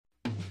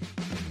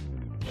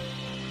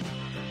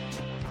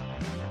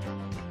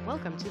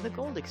Welcome to the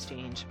Gold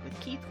Exchange with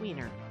Keith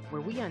Weiner, where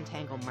we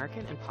untangle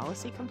market and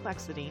policy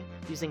complexity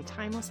using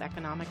timeless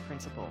economic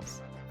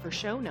principles. For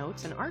show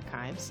notes and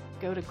archives,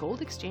 go to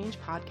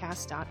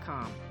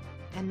goldexchangepodcast.com.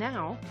 And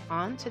now,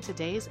 on to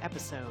today's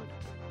episode.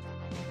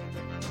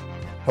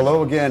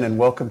 Hello again, and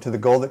welcome to the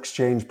Gold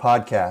Exchange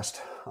podcast.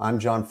 I'm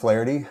John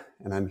Flaherty,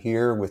 and I'm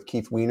here with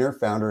Keith Weiner,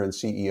 founder and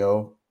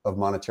CEO of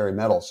Monetary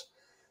Metals.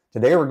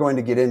 Today, we're going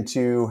to get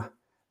into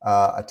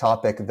a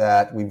topic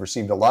that we've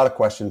received a lot of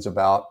questions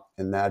about,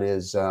 and that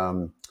is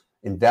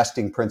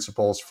investing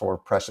principles for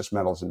precious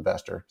metals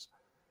investors.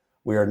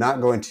 We are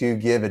not going to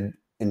give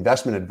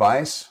investment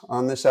advice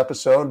on this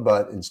episode,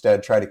 but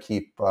instead try to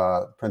keep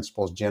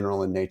principles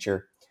general in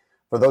nature.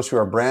 For those who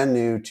are brand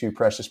new to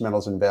precious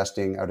metals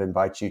investing, I'd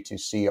invite you to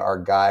see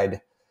our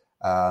guide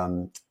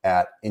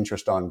at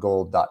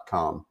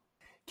interestongold.com.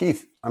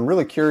 Keith, I'm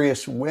really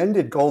curious, when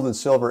did gold and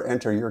silver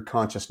enter your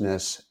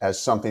consciousness as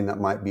something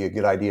that might be a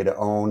good idea to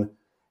own?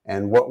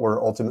 And what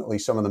were ultimately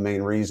some of the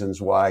main reasons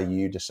why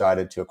you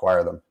decided to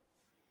acquire them?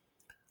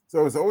 So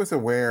I was always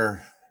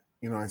aware,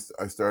 I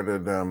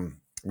started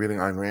reading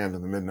Ayn Rand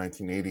in the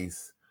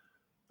mid-1980s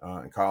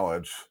in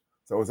college.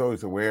 So I was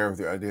always aware of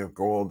the idea of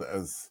gold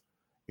as,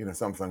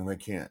 something they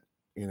can't,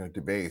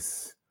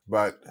 debase.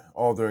 But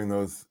all during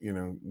those,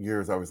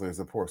 years, obviously, as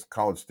a poor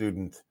college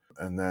student,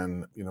 and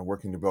then,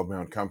 working to build my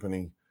own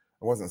company,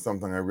 it wasn't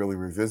something I really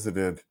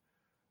revisited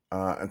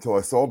until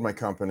I sold my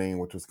company,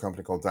 which was a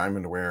company called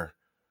Diamondware.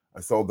 I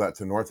sold that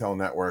to Nortel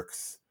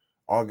Networks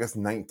August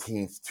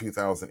 19th,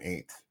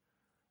 2008.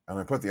 And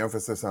I put the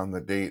emphasis on the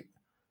date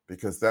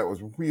because that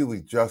was really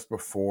just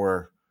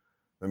before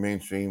the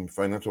mainstream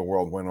financial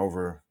world went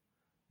over,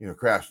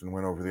 crashed and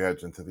went over the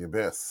edge into the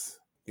abyss.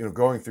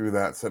 Going through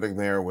that, sitting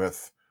there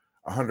with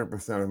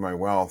 100% of my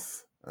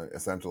wealth,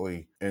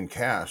 essentially in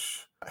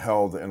cash,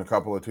 held in a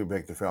couple of too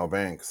big to fail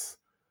banks,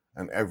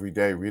 and every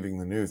day reading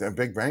the news. And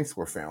big banks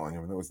were failing.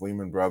 There was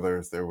Lehman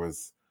Brothers, there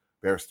was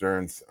Bear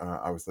Stearns,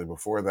 obviously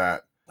before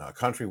that,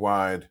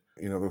 Countrywide.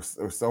 There was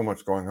so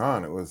much going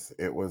on. It was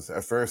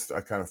at first I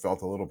kind of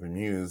felt a little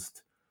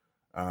bemused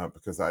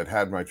because I'd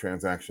had my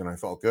transaction. I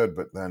felt good,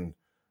 but then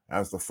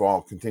as the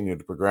fall continued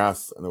to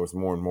progress and there was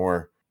more and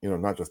more,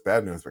 not just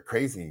bad news, but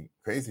crazy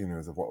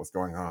news of what was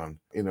going on.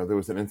 There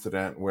was an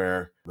incident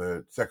where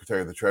the Secretary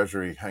of the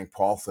Treasury, Hank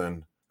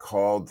Paulson,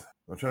 called,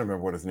 I'm trying to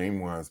remember what his name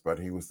was, but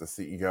he was the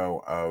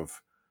CEO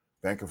of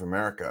Bank of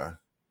America.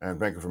 And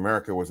Bank of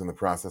America was in the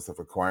process of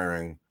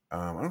acquiring,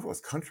 I don't know if it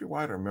was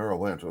Countrywide or Merrill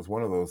Lynch. It was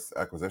one of those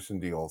acquisition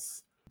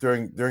deals.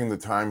 During the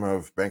time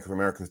of Bank of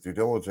America's due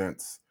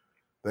diligence,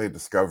 they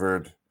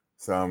discovered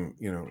some,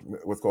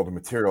 what's called a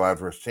material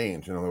adverse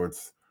change. In other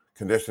words,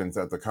 conditions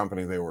at the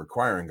company they were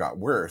acquiring got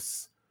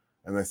worse.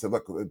 And they said,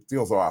 look, the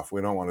deal's off.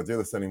 We don't want to do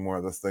this anymore.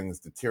 This thing is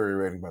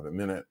deteriorating by the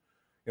minute.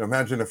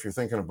 Imagine if you're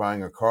thinking of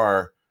buying a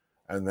car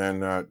and then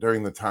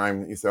during the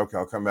time you say, okay,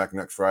 I'll come back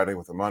next Friday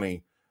with the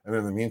money. And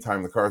in the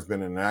meantime, the car's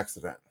been in an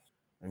accident.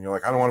 And you're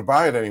like, I don't want to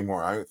buy it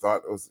anymore. I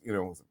thought it was, it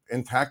was an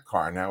intact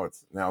car. Now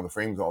the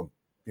frame's all,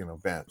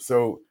 bent.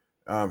 So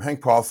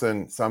Hank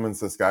Paulson summons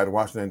this guy to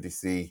Washington,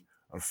 D.C.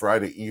 on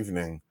Friday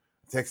evening,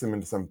 takes him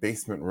into some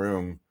basement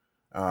room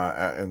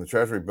in the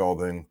Treasury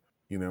building.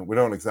 We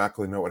don't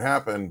exactly know what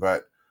happened,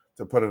 but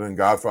to put it in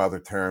Godfather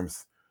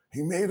terms,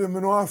 he made him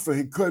an offer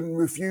he couldn't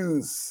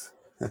refuse.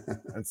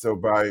 And so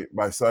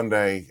by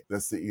Sunday, the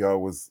CEO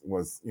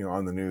was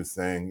on the news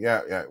saying,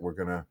 yeah, we're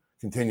going to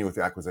continue with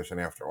the acquisition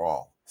after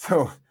all.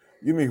 So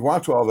you may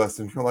watch all this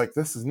and you're like,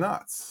 this is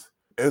nuts.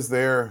 Is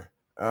there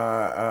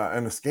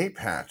an escape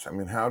hatch? I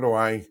mean, how do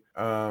I,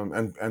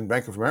 and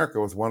Bank of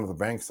America was one of the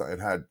banks I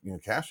had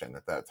cash in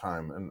at that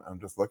time. And I'm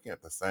just looking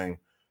at this saying,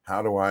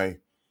 how do I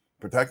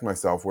protect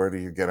myself? Where do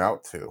you get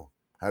out to?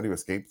 How do you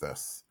escape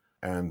this?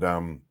 And,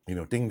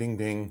 ding, ding,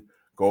 ding,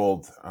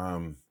 gold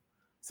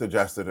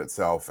suggested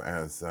itself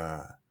as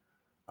a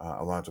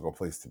logical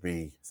place to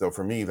be. So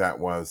for me, that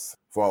was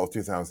fall of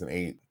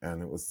 2008,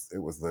 and it was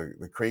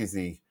the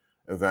crazy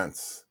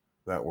events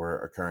that were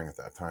occurring at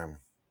that time.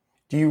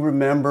 Do you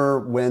remember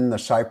when the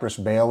Cyprus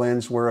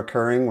bail-ins were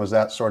occurring? Was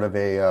that sort of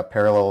a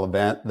parallel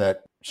event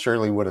that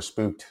surely would have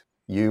spooked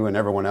you and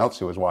everyone else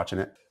who was watching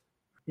it?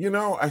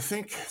 I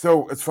think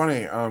so. It's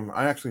funny.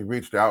 I actually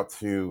reached out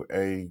to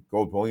a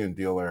gold bullion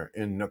dealer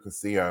in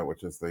Nicosia,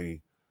 which is the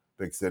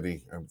big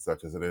city,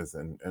 such as it is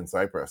in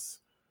Cyprus,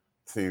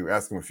 to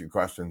ask him a few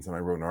questions. And I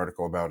wrote an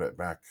article about it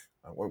back,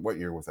 what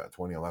year was that,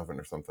 2011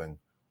 or something.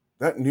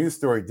 That news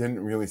story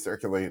didn't really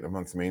circulate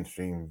amongst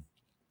mainstream,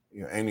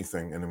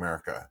 anything in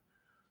America,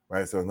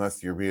 right? So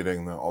unless you're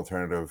reading the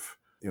alternative,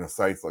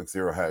 sites like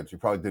Zero Hedge, you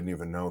probably didn't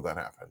even know that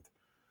happened.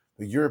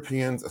 The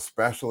Europeans,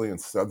 especially in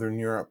Southern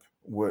Europe,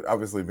 would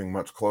obviously being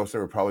much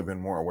closer, would probably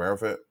been more aware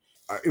of it.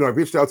 I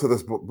reached out to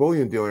this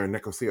bullion dealer in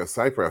Nicosia,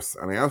 Cyprus,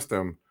 and I asked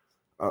him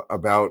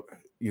about,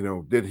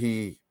 did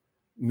he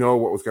know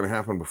what was going to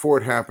happen before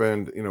it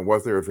happened?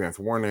 Was there advance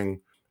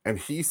warning? And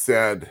he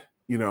said,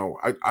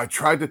 I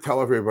tried to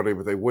tell everybody,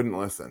 but they wouldn't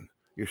listen.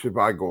 You should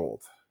buy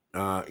gold.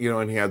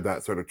 And he had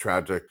that sort of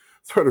tragic,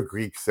 sort of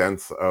Greek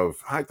sense of,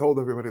 I told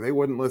everybody they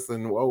wouldn't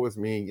listen. Woe is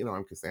me.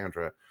 I'm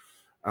Cassandra,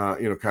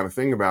 kind of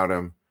thing about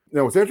him.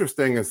 What's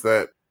interesting is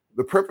that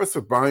the purpose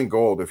of buying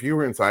gold, if you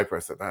were in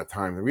Cyprus at that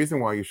time, the reason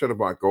why you should have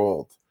bought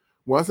gold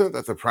wasn't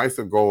that the price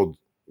of gold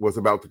was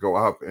about to go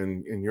up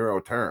in euro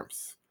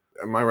terms.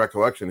 In my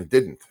recollection, it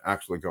didn't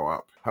actually go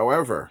up.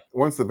 However,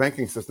 once the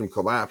banking system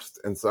collapsed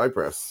in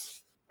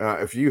Cyprus,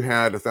 if you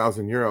had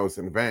 1,000 euros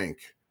in a bank,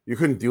 you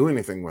couldn't do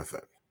anything with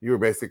it. You were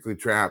basically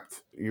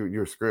trapped.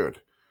 You're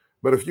screwed.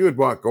 But if you had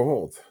bought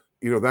gold,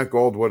 that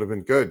gold would have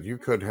been good. You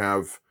could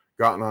have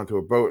gotten onto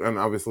a boat, and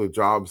obviously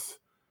jobs,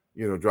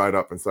 dried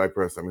up in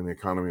Cyprus. I mean, the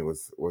economy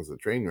was a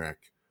train wreck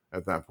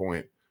at that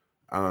point.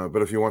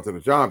 But if you wanted a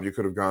job, you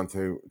could have gone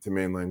to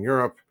mainland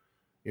Europe.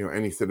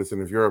 Any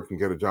citizen of Europe can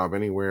get a job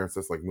anywhere. It's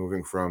just like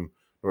moving from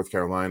North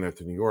Carolina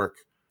to New York.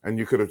 And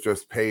you could have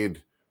just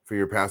paid for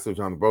your passage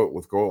on a boat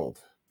with gold.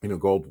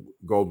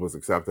 Gold was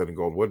accepted and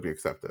gold would be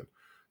accepted.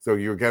 So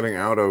you're getting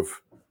out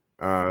of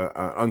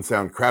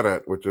unsound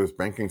credit, which is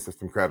banking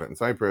system credit in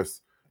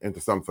Cyprus, into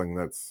something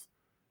that's,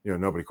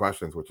 nobody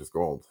questions, which is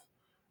gold.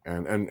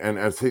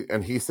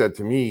 And he said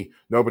to me,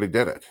 nobody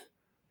did it.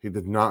 He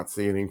did not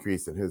see an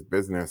increase in his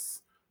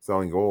business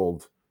selling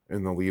gold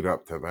in the lead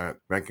up to that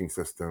banking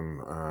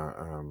system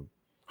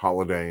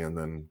holiday, and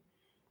then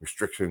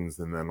restrictions,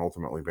 and then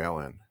ultimately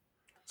bail-in.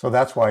 So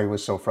that's why he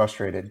was so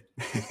frustrated,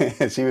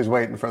 as he was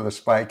waiting for the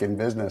spike in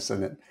business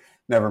and it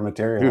never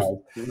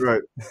materialized.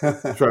 Right.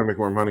 Trying to make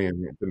more money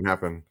and it didn't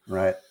happen.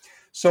 Right.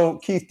 So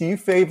Keith, do you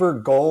favor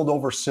gold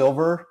over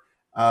silver?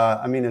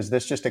 Is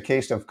this just a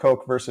case of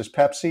Coke versus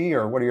Pepsi,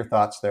 or what are your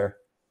thoughts there?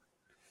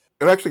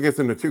 It actually gets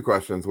into two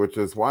questions, which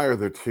is, why are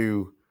there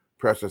two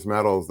precious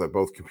metals that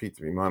both compete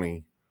to be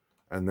money?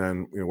 And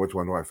then, which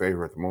one do I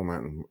favor at the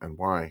moment, and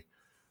why?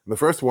 The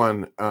first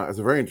one is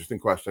a very interesting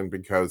question,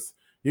 because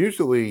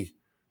usually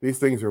these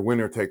things are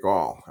winner take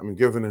all. I mean,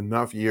 given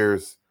enough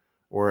years,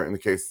 or in the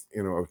case,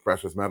 of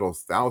precious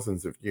metals,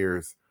 thousands of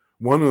years,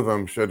 one of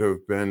them should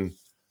have been,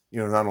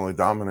 not only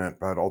dominant,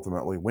 but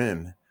ultimately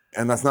win.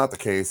 And that's not the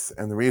case.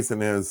 And the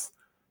reason is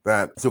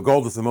that, so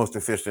gold is the most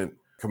efficient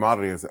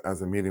commodity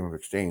as a medium of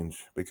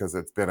exchange, because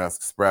its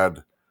bid-ask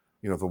spread,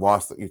 the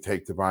loss that you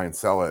take to buy and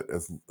sell it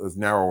is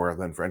narrower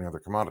than for any other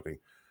commodity.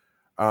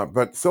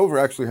 But silver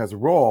actually has a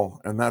role,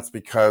 and that's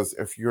because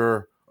if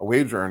you're a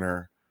wage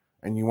earner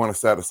and you want to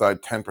set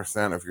aside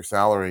 10% of your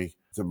salary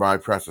to buy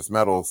precious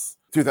metals,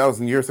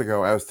 2,000 years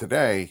ago as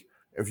today,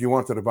 if you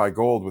wanted to buy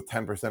gold with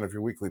 10% of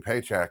your weekly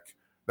paycheck,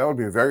 that would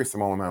be a very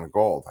small amount of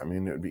gold. I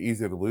mean, it would be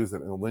easy to lose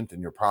it in a lint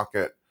in your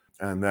pocket,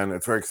 and then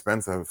it's very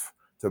expensive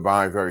to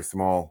buy very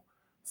small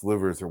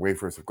slivers or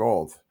wafers of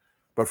gold.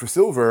 But for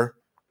silver,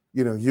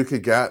 you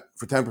could get,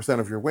 for 10%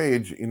 of your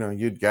wage,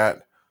 you'd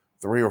get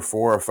 3 or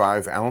 4 or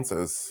 5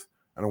 ounces,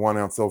 and a 1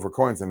 ounce silver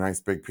coin's a nice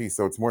big piece.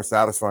 So it's more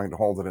satisfying to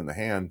hold it in the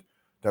hand,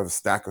 to have a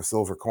stack of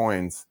silver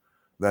coins,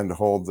 than to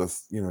hold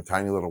this,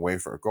 tiny little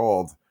wafer of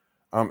gold,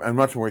 and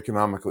much more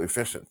economically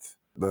efficient.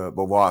 The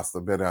loss,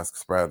 the bid-ask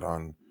spread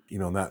on,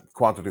 that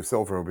quantity of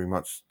silver would be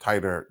much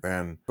tighter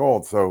than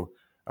gold. So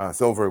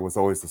silver was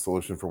always the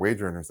solution for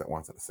wage earners that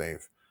wanted to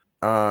save.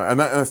 And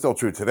that's still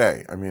true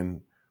today. I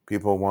mean,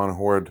 people want to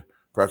hoard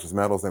precious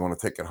metals. They want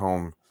to take it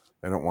home.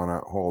 They don't want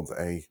to hold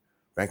a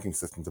banking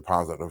system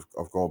deposit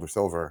of gold or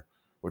silver,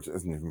 which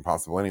isn't even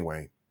possible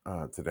anyway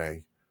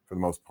today for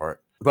the most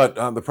part. But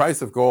the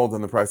price of gold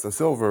and the price of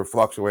silver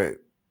fluctuate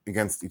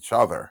against each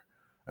other.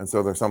 And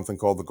so there's something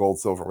called the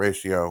gold-silver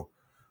ratio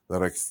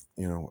that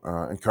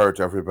encourage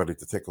everybody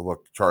to take a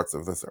look. Charts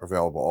of this are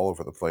available all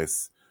over the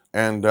place.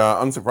 And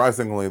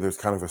unsurprisingly, there's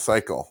kind of a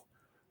cycle,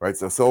 right?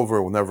 So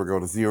silver will never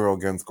go to zero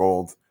against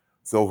gold.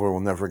 Silver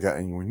will never get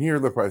anywhere near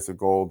the price of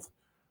gold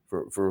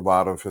for a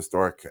lot of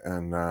historic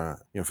and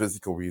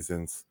physical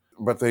reasons.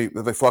 But they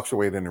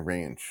fluctuate in a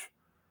range.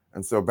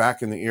 And so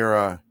back in the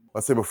era,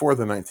 let's say before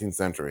the 19th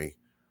century,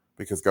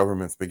 because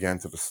governments began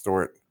to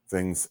distort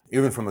things,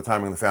 even from the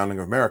time of the founding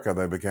of America,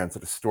 they began to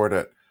distort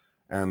it.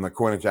 And the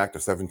Coinage Act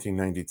of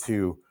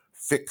 1792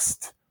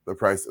 fixed the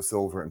price of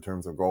silver in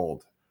terms of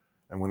gold.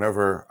 And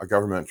whenever a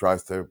government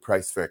tries to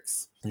price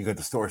fix, you get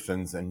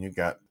distortions and you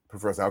get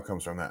perverse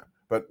outcomes from that.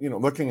 But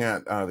looking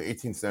at the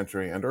 18th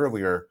century and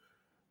earlier,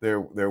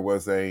 there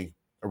was a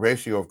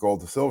ratio of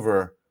gold to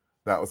silver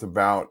that was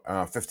about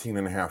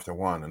 15.5 to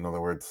 1. In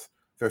other words,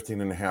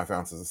 15.5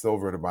 ounces of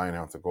silver to buy an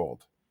ounce of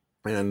gold.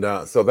 And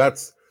so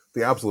that's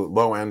the absolute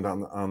low end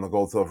on the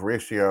gold-silver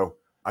ratio.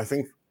 I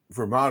think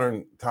for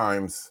modern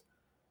times,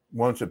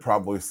 one should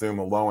probably assume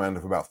a low end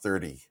of about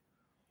 30.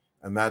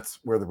 And that's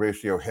where the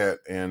ratio hit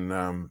in,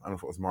 I don't know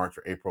if it was March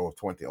or April of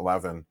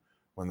 2011,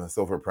 when the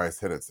silver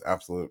price hit its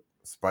absolute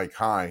spike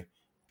high.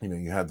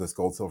 You had this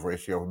gold-silver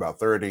ratio of about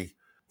 30.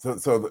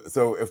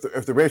 So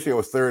if the ratio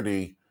is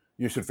 30,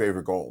 you should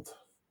favor gold,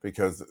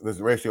 because this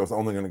ratio is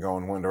only going to go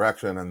in one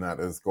direction, and that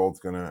is gold's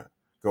going to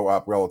go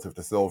up relative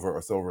to silver,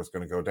 or silver is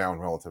going to go down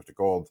relative to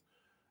gold.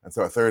 And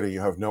so at 30,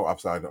 you have no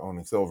upside to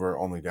owning silver,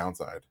 only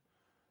downside.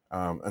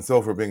 And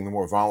silver being the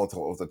more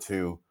volatile of the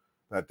two,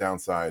 that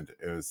downside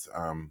is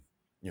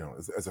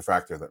as a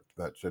factor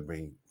that should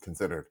be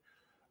considered.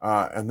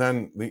 And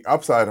then the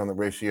upside on the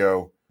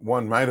ratio,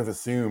 one might have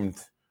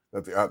assumed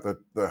that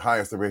the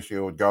highest the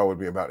ratio would go would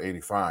be about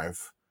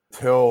 85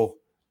 till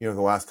the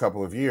last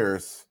couple of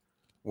years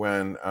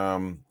when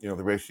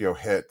the ratio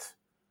hit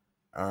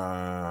it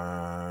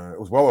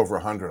was well over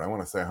 100. I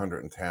want to say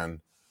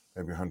 110,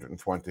 maybe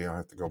 120. I'll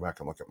have to go back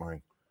and look at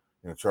my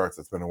charts.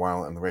 It's been a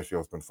while, and the ratio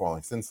has been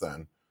falling since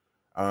then.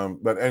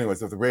 But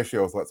anyways, if the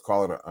ratio is, let's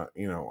call it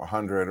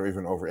 100 or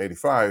even over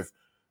 85,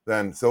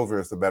 then silver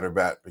is the better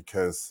bet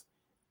because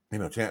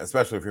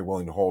especially if you're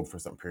willing to hold for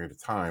some period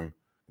of time,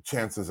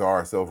 chances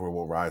are silver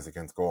will rise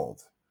against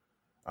gold.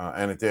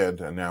 And it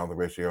did, and now the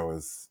ratio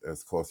is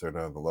closer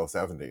to the low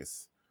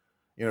 70s.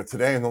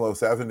 Today in the low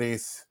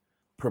 70s,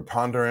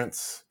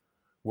 preponderance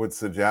would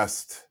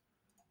suggest,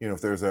 if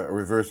there's a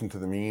reversion to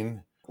the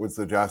mean, would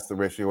suggest the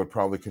ratio would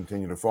probably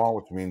continue to fall,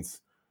 which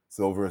means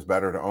silver is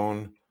better to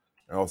own.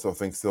 I also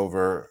think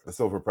the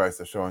silver price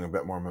is showing a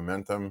bit more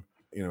momentum,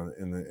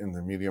 in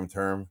the medium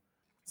term.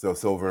 So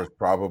silver is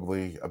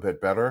probably a bit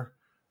better,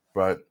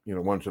 but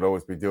one should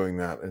always be doing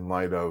that in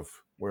light of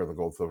where the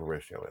gold silver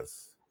ratio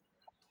is.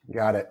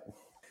 Got it.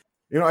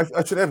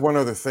 I should add one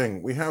other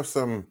thing. We have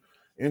some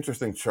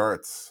interesting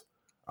charts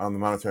on the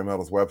Monetary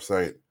Metals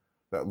website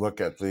that look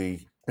at the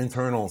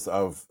internals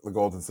of the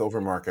gold and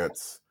silver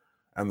markets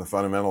and the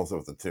fundamentals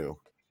of the two.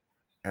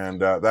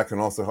 And that can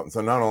also help.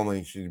 So not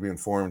only should you be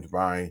informed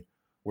by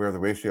where the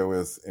ratio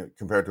is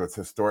compared to its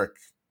historic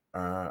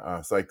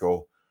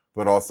cycle,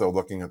 but also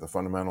looking at the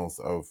fundamentals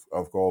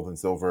of gold and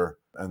silver.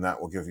 And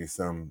that will give you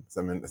some,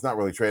 it's not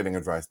really trading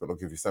advice, but it'll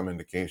give you some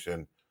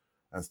indication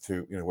as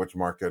to, which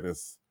market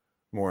is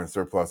more in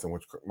surplus and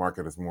which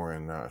market is more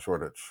in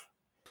shortage.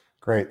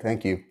 Great,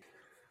 thank you.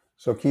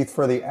 So Keith,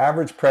 for the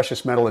average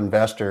precious metal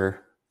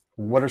investor,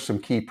 what are some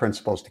key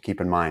principles to keep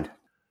in mind?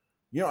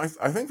 I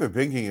think the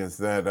biggie is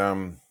that,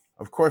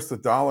 of course, the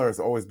dollar is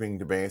always being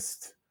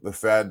debased. The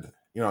Fed,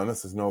 and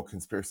this is no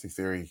conspiracy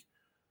theory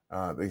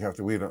that you have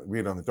to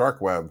read on the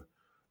dark web.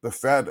 The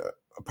Fed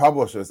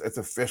publishes its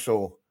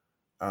official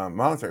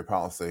monetary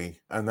policy,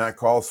 and that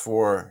calls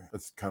for,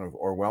 it's kind of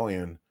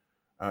Orwellian,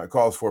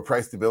 calls for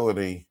price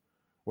stability,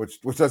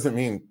 which doesn't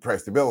mean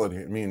price stability.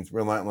 It means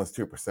relentless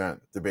 2%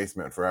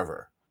 debasement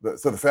forever.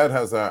 So the Fed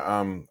has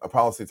a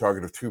policy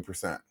target of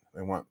 2%.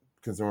 They want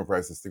consumer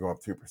prices to go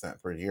up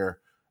 2% per year,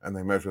 and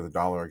they measure the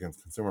dollar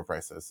against consumer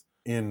prices.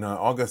 In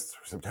August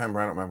or September,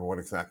 I don't remember what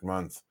exact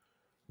month,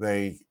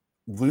 they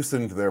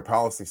loosened their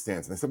policy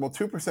stance. And they said, well,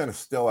 2% is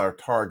still our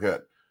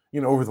target,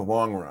 over the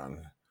long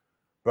run.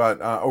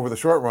 But over the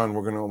short run,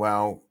 we're going to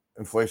allow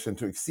inflation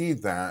to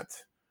exceed that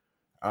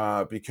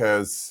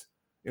because,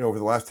 over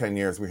the last 10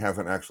 years, we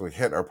haven't actually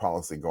hit our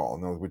policy goal.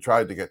 In other words, we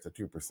tried to get to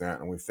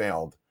 2% and we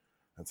failed.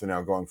 And so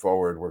now going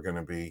forward, we're going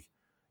to be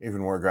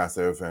even more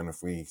aggressive. And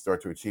if we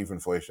start to achieve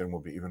inflation,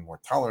 we'll be even more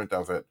tolerant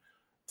of it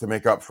to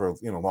make up for,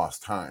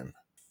 lost time,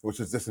 which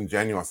is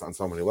disingenuous on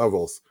so many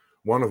levels.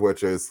 One of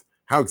which is,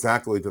 how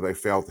exactly do they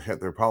fail to hit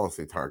their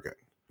policy target?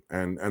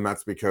 And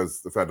that's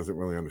because the Fed doesn't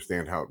really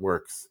understand how it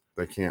works.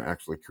 They can't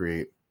actually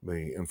create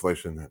the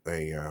inflation that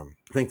they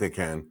think they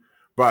can.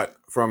 But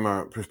from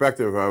a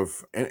perspective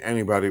of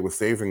anybody with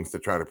savings to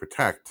try to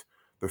protect,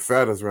 the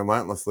Fed is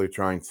relentlessly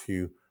trying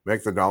to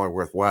make the dollar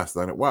worth less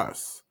than it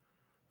was.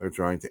 They're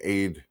trying to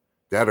aid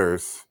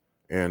debtors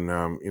in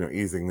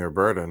easing their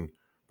burden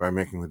by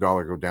making the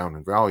dollar go down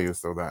in value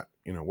so that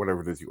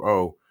whatever it is you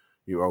owe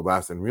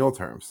less in real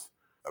terms.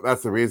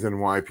 That's one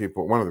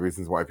of the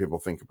reasons why people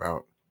think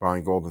about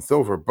buying gold and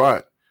silver.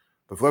 But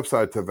the flip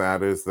side to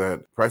that is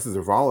that prices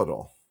are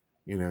volatile.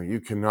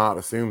 You cannot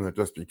assume that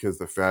just because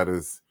the Fed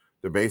is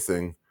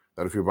debasing,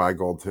 that if you buy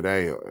gold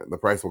today, the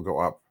price will go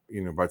up,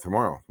 by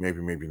tomorrow.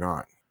 Maybe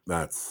not.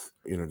 That's,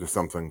 just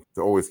something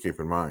to always keep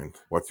in mind.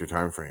 What's your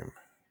time frame?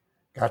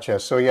 Gotcha.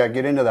 So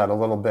get into that a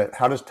little bit.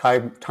 How does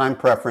time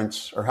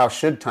preference, or how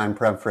should time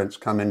preference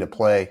come into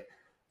play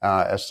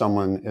as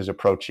someone is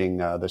approaching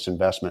this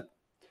investment?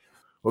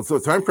 Well, so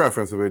time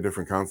preference is a very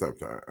different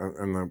concept.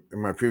 In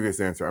my previous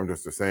answer, I'm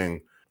just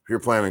saying, if you're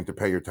planning to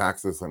pay your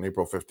taxes on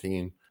April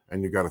 15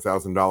 and you got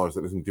 $1,000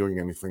 that isn't doing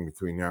anything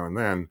between now and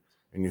then,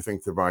 and you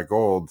think to buy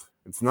gold,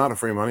 it's not a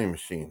free money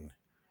machine.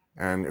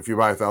 And if you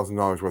buy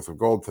 $1,000 worth of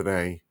gold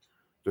today,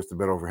 just a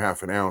bit over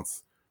half an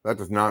ounce, that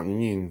does not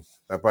mean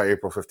that by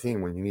April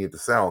 15, when you need to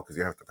sell because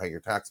you have to pay your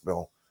tax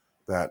bill,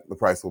 that the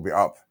price will be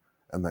up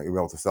and that you'll be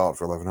able to sell it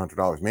for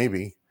 $1,100.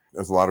 Maybe.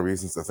 There's a lot of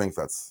reasons to think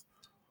that's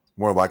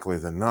more likely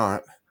than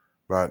not,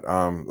 but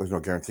there's no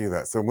guarantee of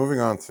that. So moving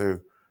on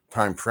to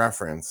time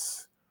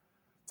preference.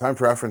 Time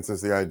preference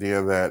is the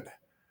idea that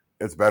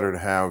it's better to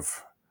have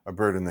a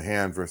bird in the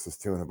hand versus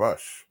two in the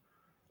bush,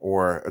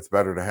 or it's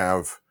better to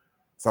have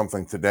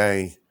something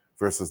today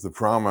versus the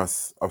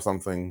promise of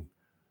something,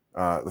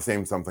 the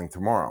same something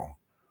tomorrow.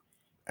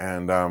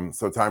 And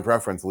so time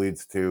preference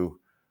leads to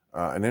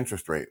an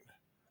interest rate.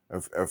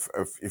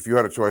 If you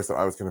had a choice that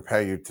I was going to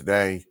pay you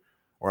today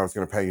or I was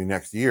going to pay you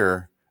next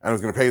year, and I was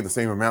going to pay you the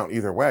same amount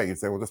either way, you'd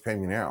say, well, just pay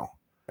me now.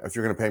 If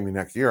you're going to pay me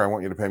next year, I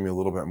want you to pay me a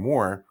little bit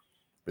more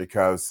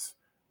because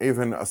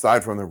even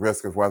aside from the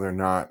risk of whether or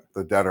not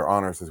the debtor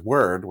honors his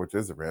word, which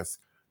is a risk,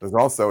 there's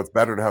also, it's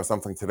better to have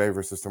something today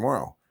versus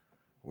tomorrow.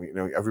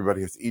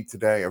 Everybody has to eat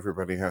today.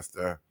 Everybody has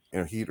to,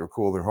 heat or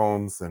cool their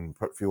homes and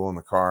put fuel in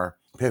the car,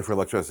 pay for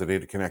electricity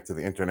to connect to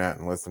the internet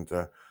and listen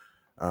to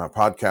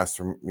podcasts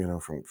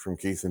from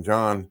Keith and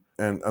John,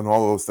 and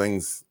all those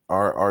things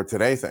are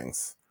today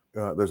things.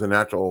 There's a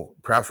natural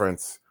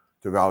preference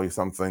to value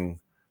something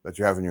that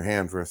you have in your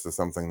hand versus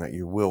something that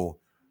you will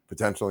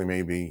potentially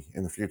maybe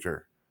in the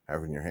future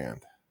have in your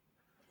hand.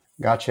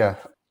 Gotcha.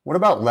 What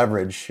about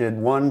leverage? Should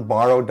one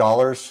borrow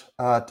dollars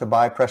to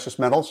buy precious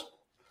metals?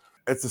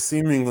 It's a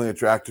seemingly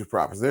attractive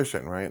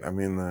proposition, right? I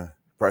mean, the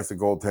price of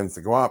gold tends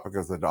to go up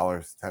because the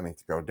dollar's tending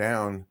to go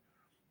down.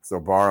 So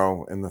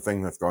borrow in the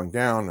thing that's going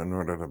down in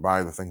order to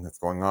buy the thing that's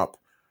going up.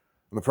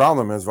 And the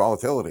problem is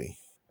volatility.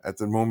 At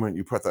the moment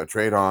you put that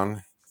trade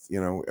on,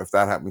 if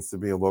that happens to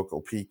be a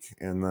local peak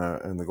in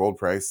the gold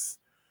price,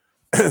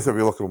 so if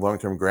you look at a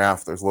long-term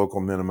graph, there's local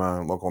minima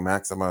and local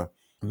maxima,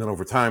 and then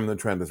over time the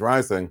trend is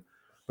rising.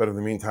 But in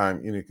the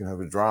meantime, you can have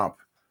a drop.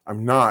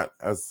 I'm not,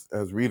 as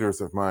readers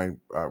of my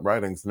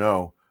writings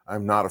know,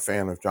 I'm not a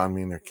fan of John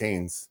Maynard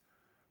Keynes,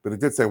 but he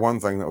did say one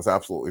thing that was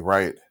absolutely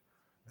right,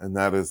 and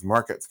that is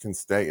markets can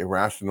stay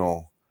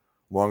irrational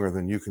longer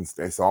than you can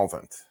stay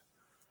solvent.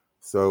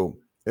 So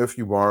if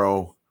you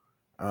borrow,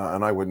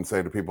 and I wouldn't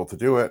say to people to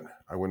do it,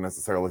 I wouldn't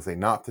necessarily say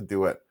not to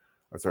do it.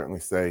 I'd certainly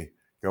say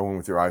go in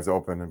with your eyes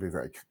open and be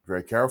very,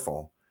 very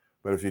careful.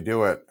 But if you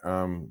do it,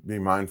 be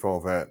mindful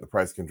that the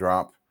price can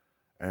drop,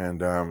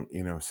 and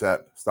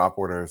set stop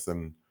orders,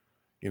 and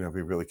be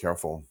really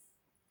careful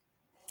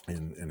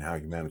in how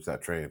you manage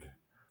that trade.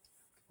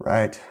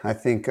 Right. I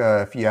think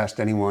if you asked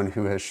anyone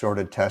who has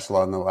shorted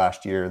Tesla in the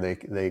last year,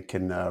 they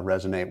can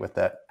resonate with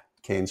that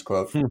Keynes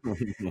quote.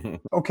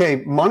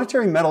 Okay,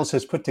 Monetary Metals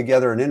has put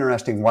together an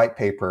interesting white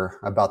paper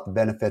about the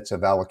benefits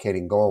of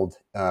allocating gold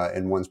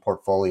in one's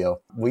portfolio.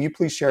 Will you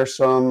please share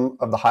some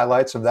of the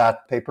highlights of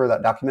that paper,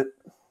 that document?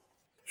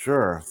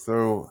 Sure.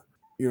 So,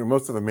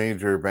 most of the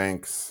major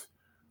banks,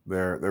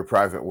 their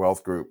private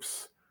wealth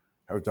groups,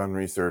 have done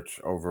research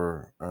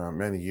over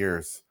many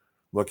years,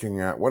 looking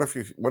at what if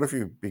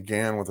you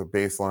began with a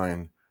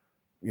baseline,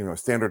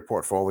 standard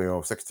portfolio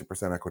of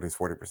 60% equities,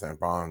 40%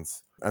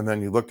 bonds, and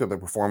then you looked at the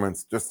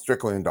performance just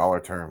strictly in dollar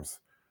terms.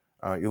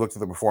 You looked at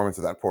the performance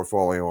of that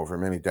portfolio over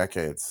many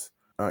decades.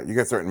 You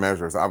get certain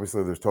measures.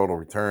 Obviously, there's total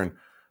return,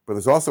 but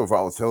there's also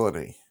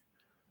volatility,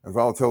 and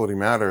volatility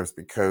matters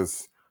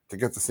because to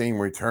get the same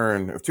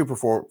return, if two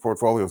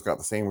portfolios got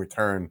the same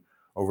return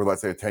over,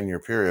 let's say, a 10-year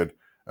period,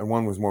 and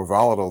one was more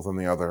volatile than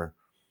the other,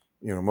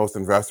 most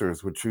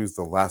investors would choose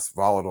the less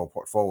volatile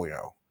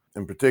portfolio,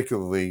 and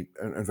particularly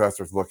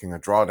investors looking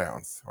at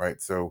drawdowns,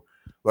 right? So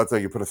let's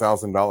say you put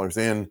 $1,000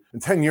 in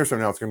 10 years from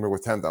now, it's going to be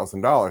worth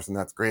 $10,000, and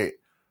that's great.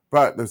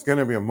 But there's going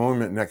to be a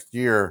moment next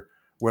year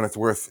when it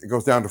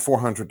goes down to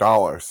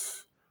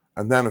 $400,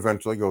 and then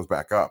eventually goes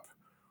back up.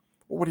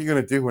 Well, what are you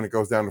going to do when it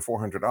goes down to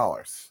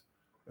 $400?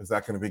 Is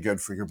that going to be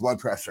good for your blood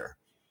pressure?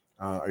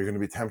 Are you going to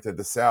be tempted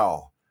to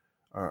sell?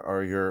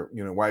 Are your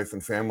wife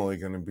and family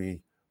going to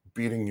be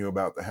beating you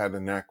about the head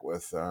and neck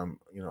with a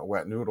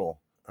wet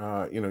noodle?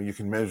 You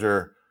can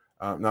measure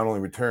not only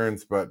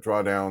returns but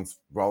drawdowns,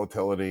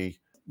 volatility,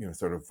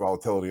 sort of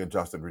volatility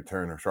adjusted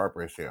return or Sharpe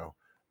ratio.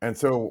 And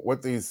so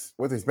what these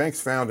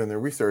banks found in their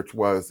research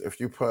was if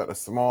you put a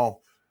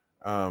small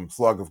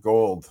slug of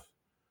gold,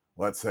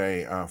 let's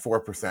say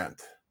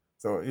 4%,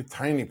 so a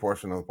tiny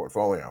portion of the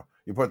portfolio,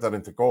 you put that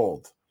into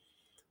gold.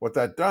 What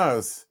that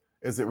does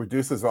is it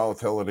reduces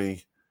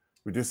volatility,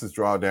 reduces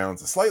drawdowns,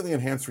 slightly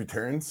enhanced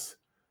returns,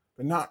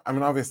 but not,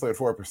 obviously at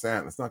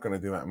 4%, it's not going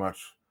to do that much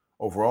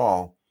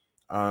overall.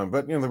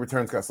 But, the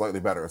returns got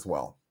slightly better as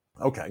well.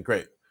 Okay,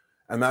 great.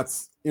 And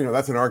that's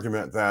an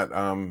argument that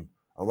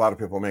a lot of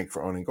people make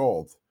for owning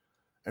gold.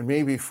 And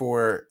maybe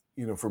for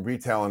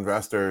retail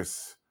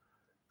investors,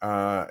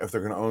 if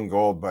they're going to own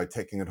gold by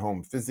taking it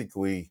home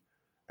physically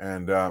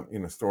and,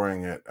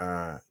 storing it,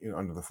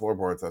 under the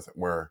floorboards, as it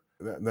were,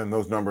 then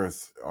those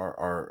numbers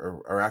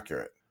are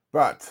accurate.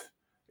 But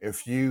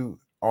if you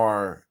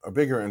are a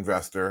bigger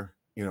investor,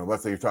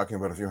 let's say you're talking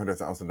about a few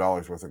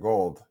 $100,000 worth of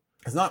gold,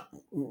 it's not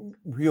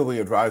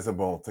really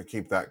advisable to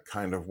keep that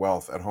kind of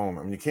wealth at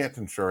home. You can't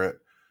insure it.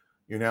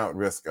 You're now at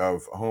risk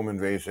of a home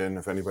invasion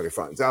if anybody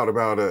finds out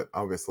about it,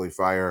 obviously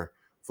fire,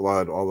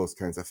 flood, all those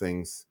kinds of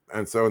things.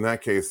 And so in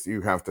that case,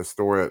 you have to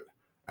store it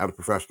at a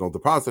professional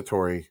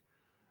depository.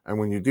 And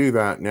when you do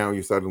that, now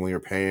you suddenly are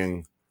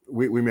paying,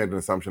 we made an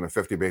assumption of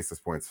 50 basis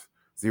points,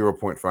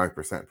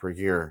 0.5% per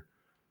year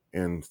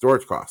in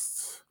storage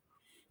costs.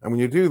 And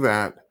when you do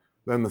that,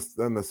 then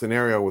the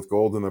scenario with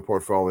gold in the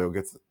portfolio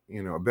gets,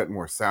 a bit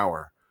more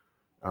sour.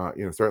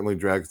 Certainly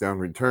drags down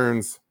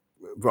returns.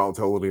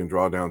 Volatility and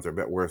drawdowns are a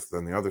bit worse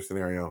than the other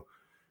scenario.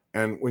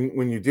 And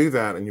when you do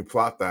that and you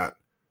plot that,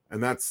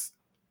 and that's,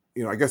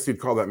 I guess you'd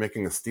call that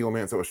making a steel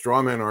man. So a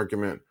straw man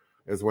argument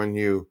is when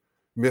you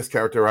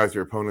mischaracterize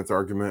your opponent's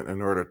argument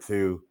in order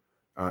to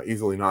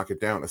easily knock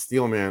it down. A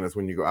steel man is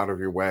when you go out of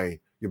your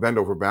way, you bend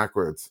over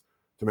backwards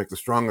to make the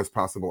strongest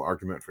possible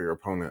argument for your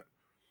opponent,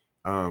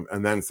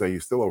 and then say you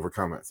still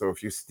overcome it. So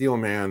if you steel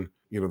man,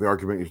 the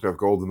argument you should have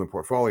gold in the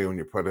portfolio, and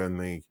you put in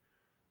the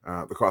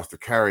cost to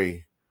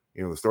carry,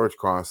 the storage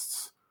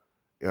costs,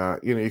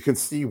 you can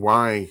see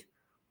why,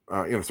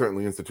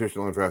 certainly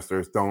institutional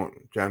investors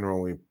don't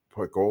generally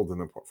put gold in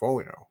the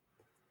portfolio.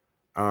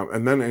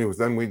 And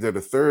then we did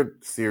a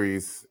third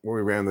series where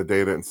we ran the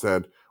data and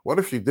said, what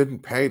if you didn't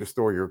pay to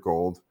store your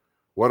gold?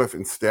 What if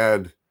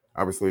instead,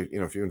 obviously,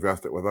 if you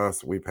invest it with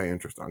us, we pay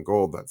interest on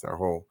gold. That's our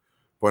whole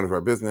point of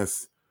our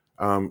business.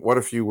 What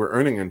if you were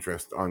earning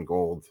interest on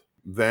gold?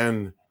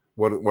 Then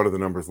what do the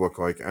numbers look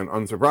like? And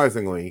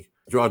unsurprisingly,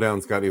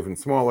 drawdowns got even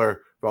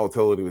smaller,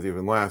 volatility was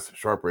even less,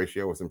 Sharpe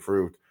ratio was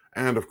improved,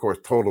 and of course,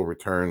 total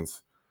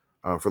returns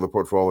for the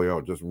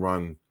portfolio just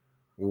run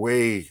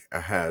way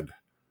ahead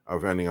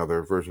of any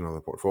other version of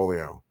the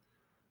portfolio.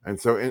 And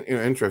so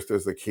interest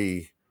is the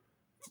key.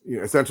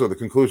 Essentially, the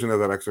conclusion of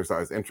that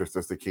exercise, interest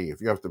is the key.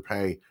 If you have to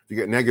pay, if you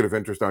get negative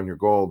interest on your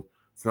gold,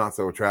 it's not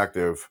so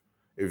attractive.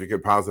 If you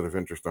get positive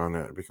interest on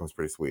it, it becomes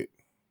pretty sweet.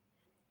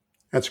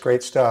 That's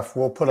great stuff.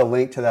 We'll put a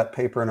link to that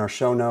paper in our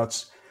show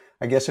notes.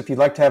 I guess if you'd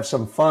like to have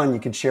some fun, you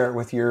can share it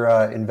with your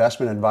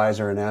investment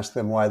advisor and ask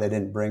them why they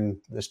didn't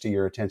bring this to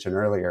your attention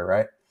earlier,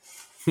 right?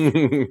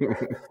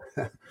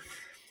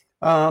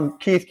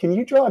 Keith, can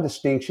you draw a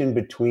distinction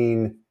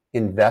between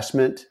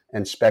investment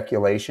and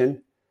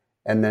speculation,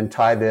 and then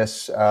tie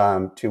this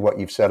to what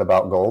you've said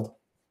about gold?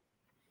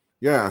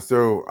 Yeah,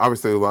 so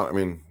obviously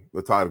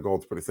the tie to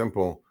gold is pretty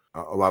simple.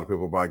 A lot of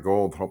people buy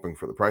gold hoping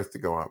for the price to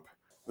go up.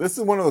 This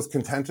is one of those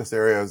contentious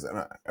areas,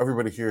 and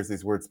everybody hears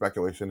these words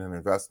speculation and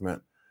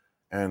investment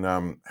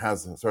and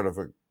has sort of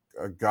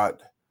a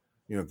gut,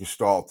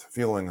 gestalt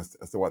feeling as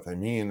to what they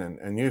mean.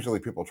 And usually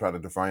people try to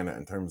define it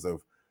in terms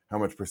of how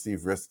much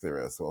perceived risk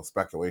there is. Well,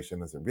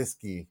 speculation is a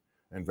risky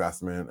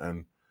investment,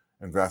 and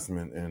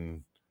investment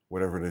in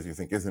whatever it is you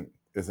think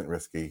isn't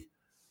risky.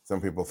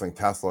 Some people think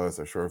Tesla is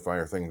a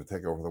surefire thing to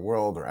take over the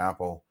world, or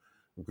Apple,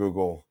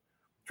 Google,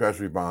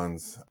 treasury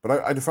bonds.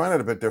 But I define it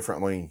a bit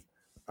differently,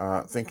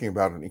 thinking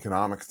about it in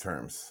economics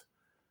terms.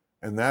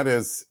 And that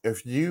is,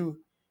 if you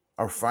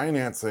are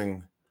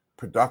financing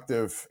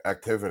productive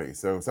activity,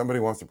 so somebody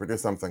wants to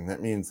produce something,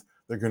 that means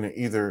they're going to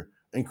either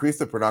increase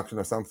the production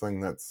of something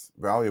that's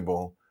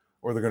valuable,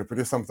 or they're going to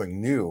produce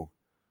something new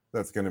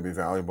that's going to be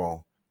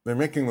valuable. They're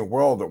making the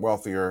world a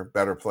wealthier,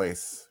 better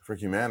place for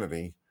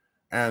humanity,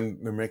 and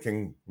they're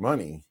making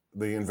money.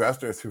 The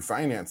investors who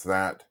finance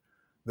that,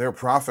 their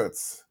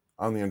profits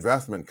on the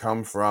investment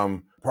come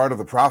from part of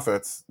the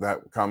profits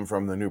that come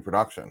from the new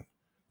production.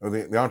 So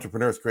the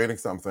entrepreneur is creating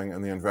something,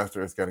 and the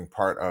investor is getting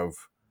part of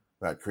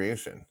that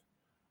creation.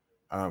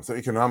 So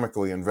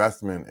economically,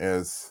 investment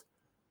is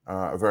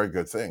a very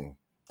good thing.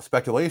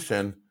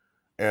 Speculation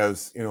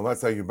is,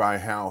 let's say you buy a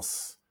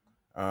house,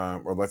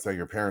 or let's say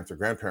your parents or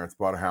grandparents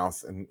bought a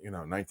house in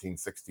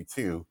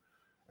 1962,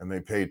 and they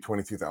paid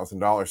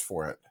 $22,000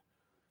 for it.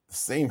 The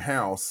same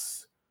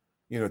house,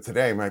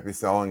 today might be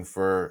selling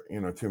for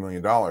 $2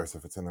 million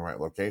if it's in the right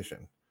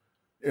location.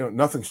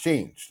 Nothing's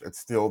changed. It's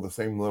still the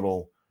same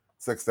little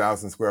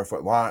 6,000 square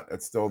foot lot.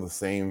 It's still the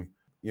same,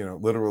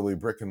 literally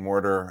brick and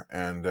mortar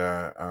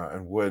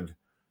and wood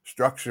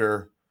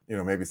structure.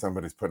 Maybe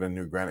somebody's put in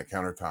new granite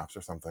countertops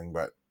or something,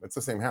 but it's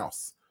the same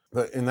house.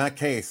 But in that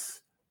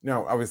case,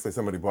 obviously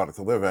somebody bought it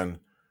to live in,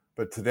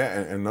 but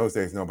today, in those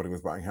days, nobody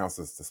was buying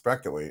houses to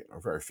speculate, or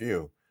very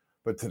few.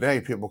 But today,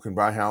 people can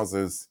buy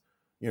houses,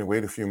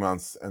 wait a few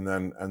months and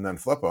then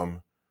flip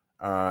them,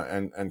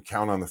 and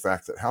count on the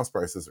fact that house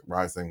prices are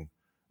rising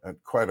at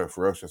quite a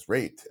ferocious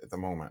rate at the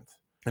moment.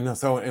 And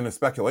so in a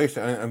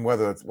speculation, and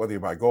whether you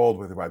buy gold,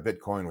 whether you buy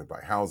Bitcoin, whether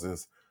you buy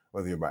houses,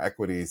 whether you buy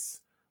equities,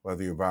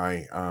 whether you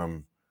buy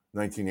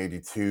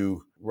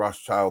 1982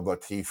 Rothschild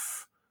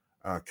Latif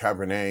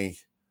Cabernet,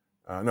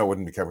 no, it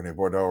wouldn't be Cabernet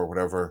Bordeaux or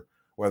whatever,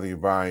 whether you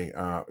buy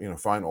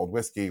fine old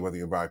whiskey, whether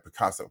you buy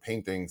Picasso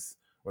paintings,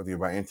 whether you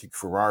buy antique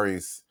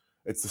Ferraris,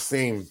 it's the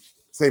same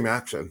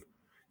action.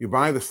 You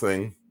buy this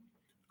thing,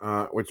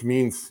 which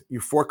means you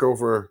fork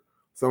over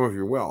some of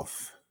your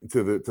wealth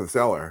to the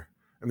seller.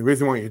 And the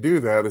reason why you do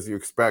that is you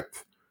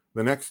expect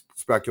the next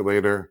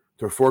speculator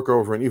to fork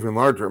over an even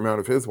larger amount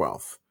of his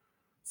wealth.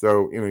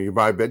 So, you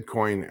buy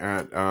Bitcoin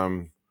at,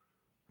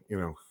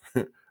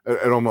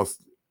 at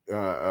almost,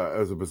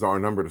 as a bizarre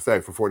number to say,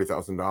 for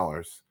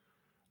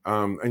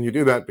 $40,000. And you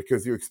do that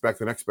because you expect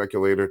the next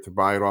speculator to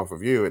buy it off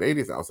of you at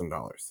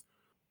 $80,000.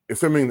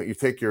 Assuming that you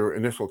take your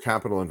initial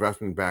capital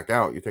investment back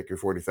out, you take your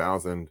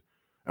 $40,000,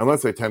 and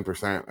let's say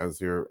 10% as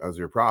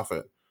your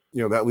profit,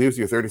 that leaves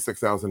you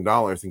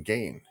 $36,000 in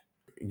gain.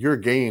 Your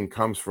gain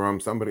comes from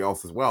somebody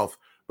else's wealth,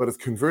 but it's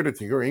converted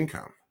to your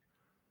income.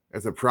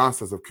 It's a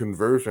process of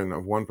conversion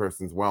of one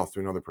person's wealth to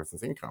another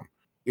person's income.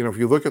 If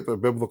you look at the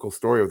biblical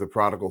story of the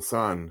prodigal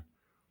son,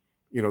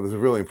 there's a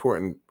really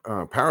important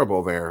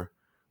parable there,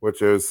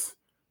 which is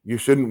you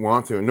shouldn't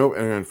want to. No,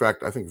 and in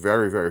fact, I think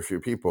very, very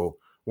few people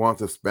want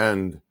to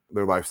spend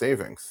their life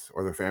savings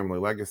or their family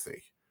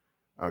legacy,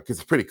 because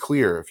it's pretty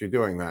clear if you're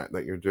doing that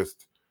you're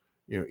just,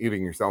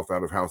 eating yourself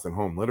out of house and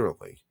home,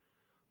 literally.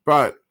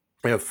 But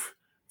if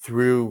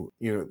through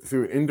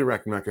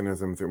indirect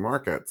mechanism through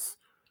markets,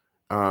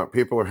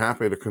 people are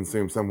happy to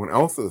consume someone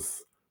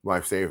else's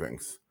life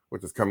savings,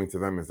 which is coming to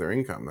them as their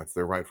income. That's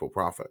their rightful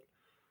profit.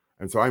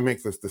 And so I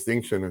make this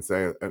distinction and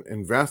say an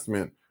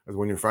investment is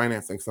when you're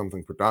financing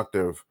something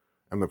productive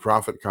and the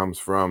profit comes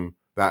from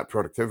that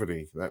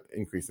productivity, that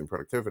increase in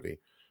productivity.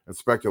 And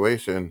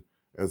speculation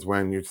is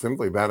when you're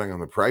simply betting on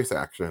the price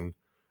action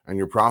and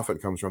your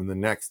profit comes from the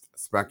next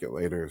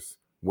speculator's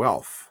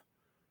wealth.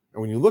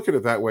 And when you look at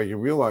it that way, you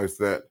realize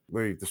that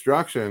the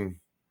destruction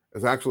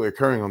is actually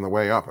occurring on the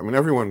way up. I mean,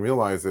 everyone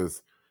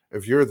realizes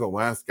if you're the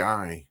last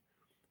guy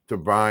to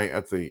buy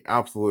at the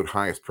absolute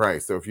highest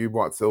price, so if you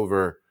bought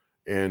silver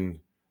in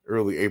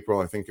early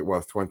April, I think it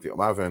was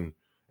 2011,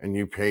 and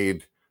you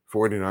paid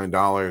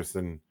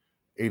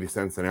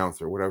 $49.80 an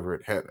ounce or whatever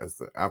it hit as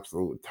the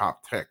absolute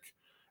top tick,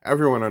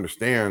 everyone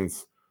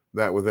understands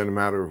that within a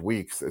matter of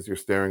weeks, as you're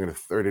staring at a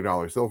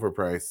 $30 silver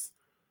price,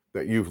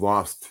 that you've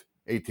lost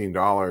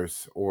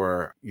 $18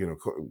 or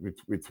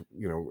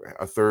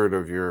a third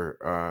of your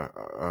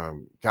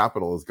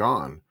capital is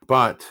gone.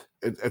 But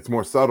it's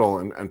more subtle,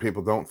 and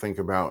people don't think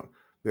about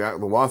the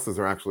losses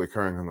are actually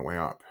occurring on the way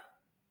up.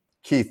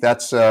 Keith,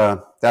 that's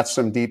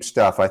some deep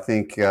stuff. I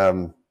think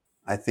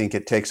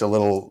it takes a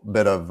little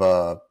bit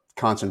of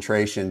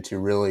concentration to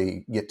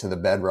really get to the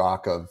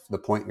bedrock of the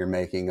point you're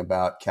making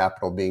about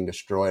capital being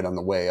destroyed on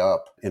the way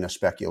up in a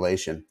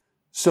speculation.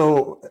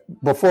 So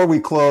before we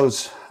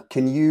close,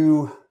 can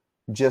you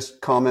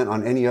just comment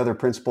on any other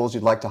principles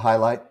you'd like to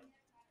highlight?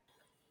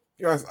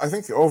 Yes, I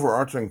think the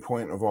overarching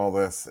point of all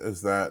this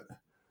is that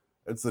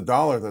it's the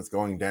dollar that's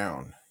going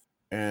down.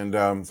 And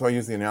so I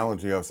use the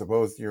analogy of,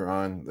 suppose you're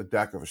on the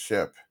deck of a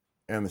ship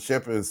and the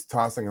ship is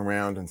tossing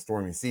around in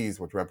stormy seas,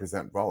 which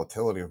represent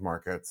volatility of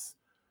markets.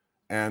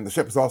 And the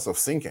ship is also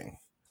sinking.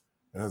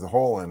 It has a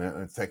hole in it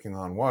and it's taking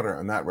on water.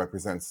 And that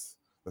represents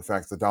the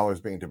fact the dollar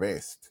is being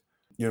debased.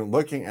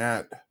 Looking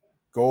at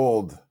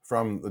gold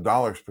from the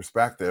dollar's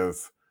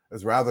perspective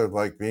is rather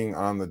like being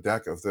on the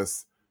deck of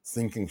this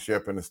sinking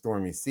ship in a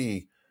stormy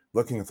sea,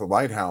 looking at the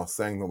lighthouse,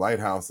 saying the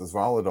lighthouse is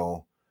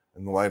volatile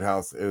and the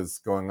lighthouse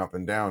is going up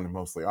and down and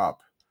mostly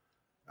up.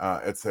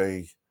 It's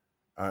an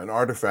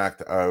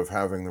artifact of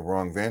having the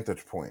wrong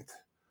vantage point.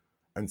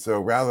 And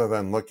so rather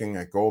than looking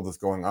at gold as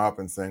going up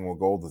and saying, well,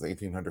 gold is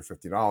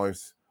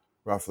 $1,850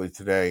 roughly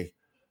today,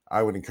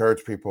 I would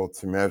encourage people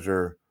to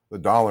measure the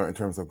dollar in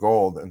terms of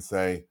gold and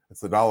say it's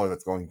the dollar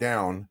that's going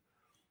down,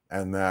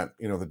 and that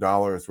the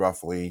dollar is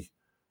roughly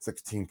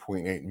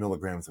 16.8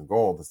 milligrams of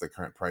gold is the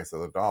current price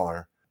of the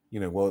dollar.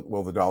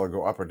 Will the dollar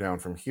go up or down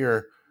from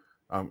here?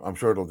 I'm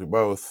sure it'll do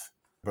both,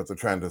 but the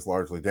trend is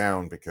largely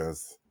down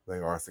because they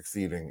are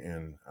succeeding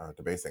in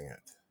debasing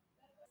it.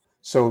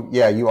 So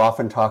yeah, you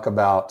often talk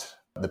about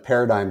the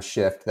paradigm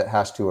shift that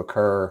has to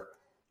occur,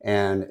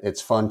 and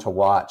it's fun to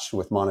watch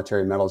with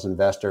monetary metals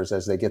investors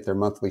as they get their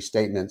monthly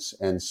statements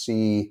and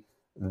see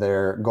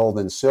their gold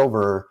and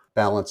silver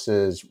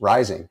balances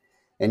rising.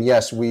 And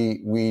yes,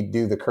 we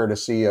do the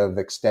courtesy of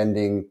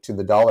extending to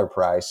the dollar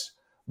price,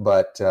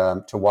 but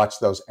to watch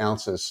those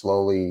ounces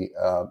slowly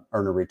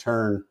earn a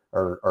return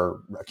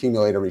or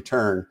accumulate a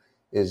return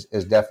is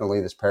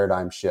definitely this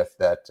paradigm shift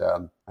that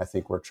I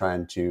think we're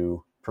trying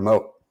to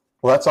promote.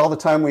 Well, that's all the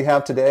time we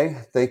have today.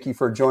 Thank you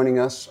for joining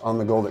us on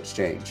the Gold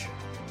Exchange.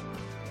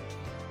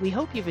 We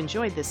hope you've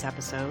enjoyed this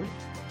episode.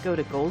 Go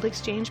to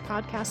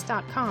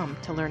goldexchangepodcast.com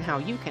to learn how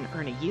you can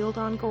earn a yield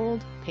on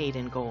gold paid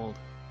in gold.